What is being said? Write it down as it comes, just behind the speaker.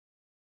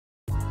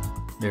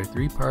There are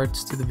three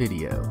parts to the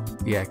video: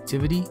 the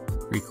activity,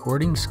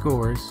 recording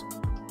scores,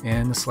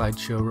 and the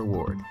slideshow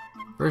reward.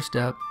 First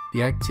up,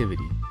 the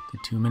activity, the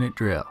 2-minute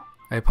drill.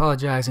 I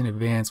apologize in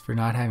advance for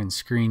not having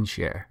screen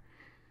share.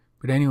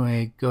 But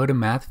anyway, go to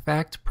Math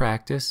Fact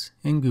Practice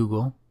in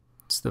Google.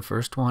 It's the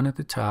first one at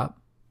the top.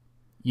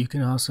 You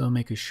can also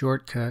make a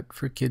shortcut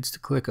for kids to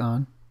click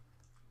on.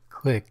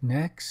 Click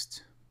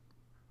Next.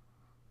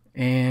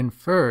 And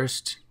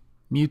first,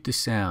 mute the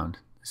sound.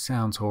 The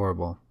sound's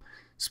horrible,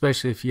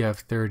 especially if you have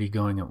 30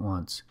 going at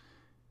once.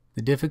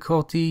 The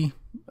difficulty,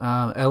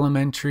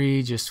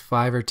 elementary, just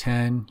 5 or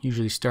 10,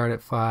 usually start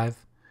at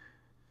 5.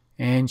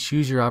 And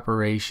choose your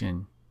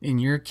operation. In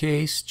your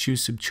case,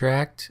 choose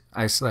Subtract.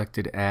 I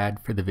selected Add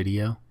for the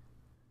video.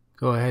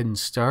 Go ahead and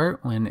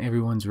start when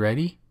everyone's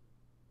ready.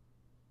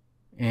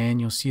 And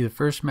you'll see the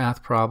first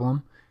math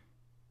problem.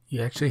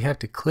 You actually have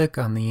to click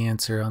on the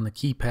answer on the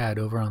keypad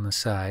over on the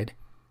side,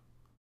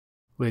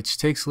 which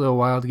takes a little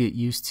while to get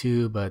used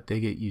to, but they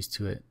get used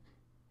to it.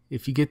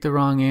 If you get the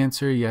wrong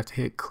answer, you have to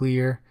hit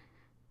clear,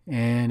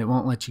 and it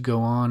won't let you go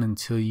on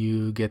until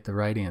you get the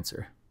right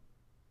answer.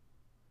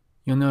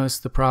 You'll notice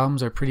the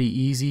problems are pretty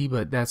easy,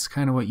 but that's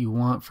kind of what you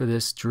want for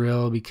this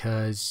drill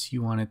because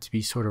you want it to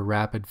be sort of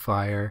rapid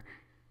fire.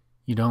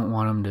 You don't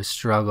want them to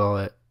struggle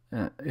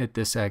at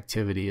this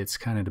activity. It's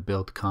kind of to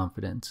build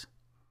confidence.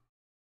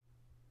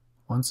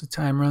 Once the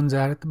time runs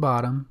out at the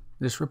bottom,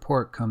 this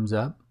report comes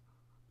up,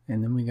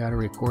 and then we got to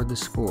record the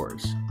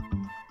scores.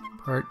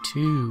 Part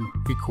 2,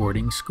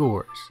 recording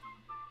scores.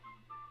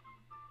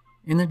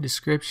 In the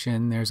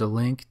description, there's a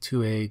link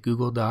to a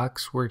Google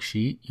Docs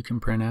worksheet you can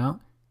print out.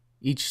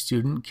 Each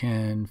student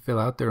can fill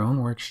out their own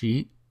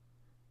worksheet,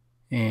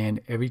 and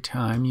every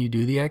time you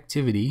do the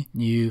activity,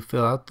 you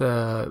fill out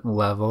the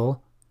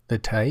level, the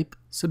type,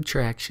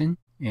 subtraction,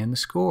 and the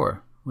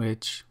score,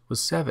 which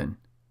was 7.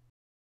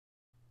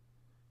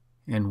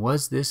 And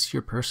was this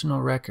your personal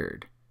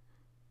record?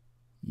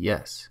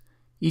 Yes.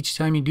 Each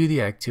time you do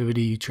the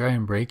activity, you try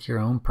and break your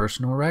own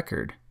personal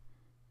record.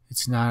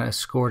 It's not a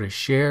score to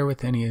share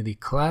with any of the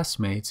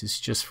classmates, it's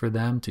just for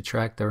them to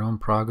track their own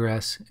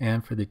progress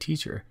and for the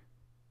teacher.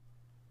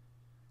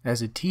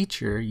 As a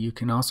teacher, you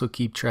can also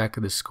keep track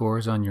of the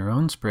scores on your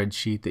own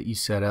spreadsheet that you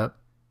set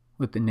up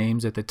with the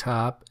names at the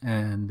top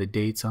and the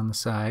dates on the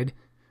side.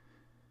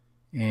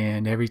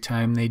 And every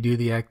time they do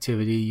the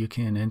activity, you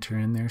can enter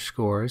in their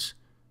scores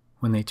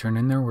when they turn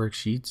in their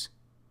worksheets.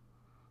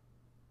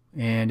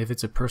 And if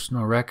it's a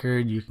personal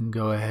record, you can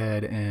go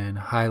ahead and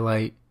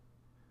highlight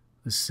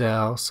the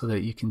cell so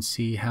that you can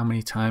see how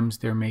many times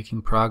they're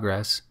making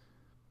progress.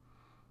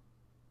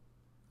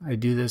 I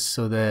do this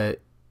so that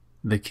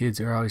the kids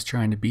are always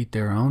trying to beat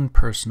their own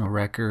personal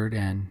record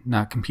and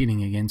not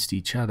competing against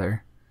each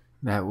other.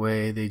 That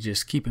way they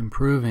just keep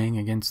improving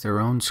against their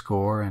own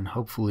score and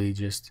hopefully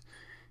just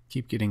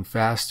keep getting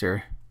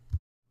faster.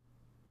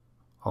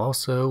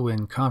 Also,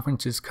 when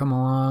conferences come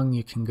along,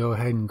 you can go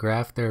ahead and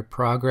graph their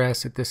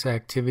progress at this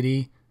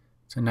activity.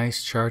 It's a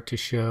nice chart to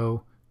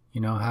show,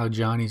 how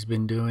Johnny's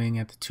been doing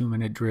at the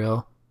 2-minute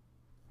drill.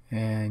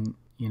 And,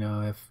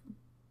 if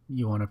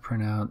you want to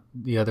print out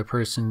the other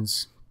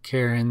person's,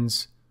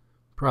 Karen's,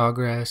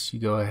 progress, you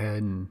go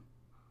ahead and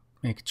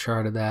make a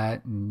chart of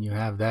that, and you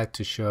have that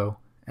to show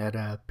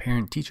at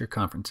parent-teacher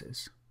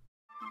conferences.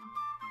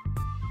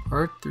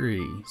 Part 3,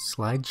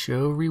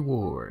 Slideshow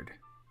Reward.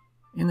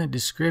 In the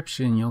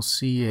description, you'll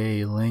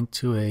see a link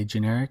to a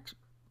generic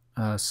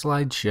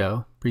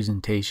slideshow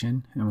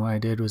presentation, and what I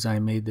did was I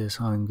made this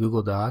on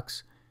Google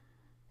Docs.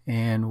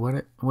 And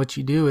what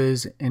you do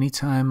is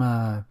anytime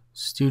a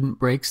student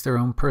breaks their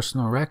own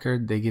personal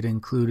record, they get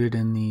included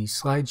in the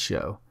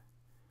slideshow.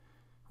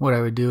 What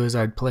I would do is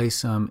I'd play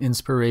some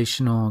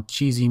inspirational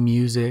cheesy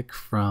music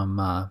from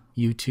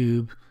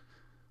YouTube,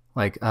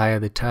 like Eye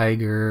of the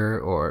Tiger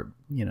or,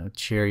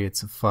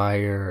 Chariots of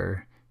Fire,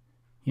 or,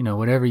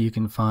 whatever you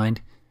can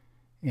find.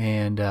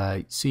 And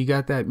so you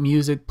got that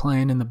music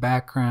playing in the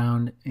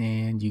background,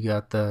 and you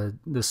got the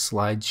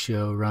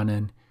slideshow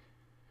running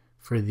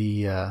for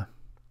the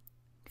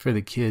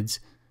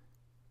kids.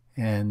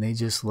 And they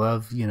just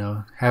love,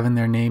 having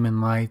their name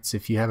in lights.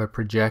 If you have a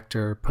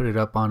projector, put it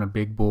up on a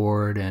big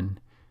board, and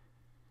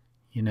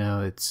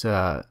it's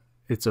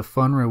a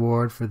fun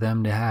reward for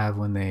them to have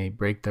when they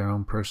break their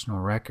own personal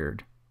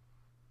record.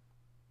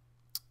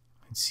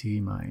 Let's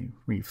see my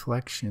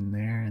reflection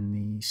there in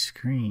the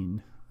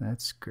screen.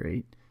 That's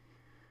great.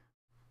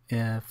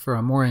 For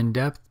a more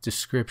in-depth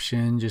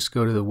description, just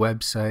go to the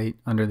website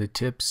under the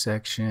tips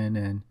section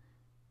and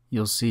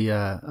you'll see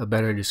a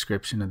better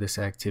description of this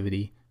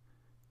activity.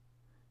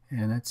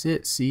 And that's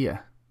it. See ya.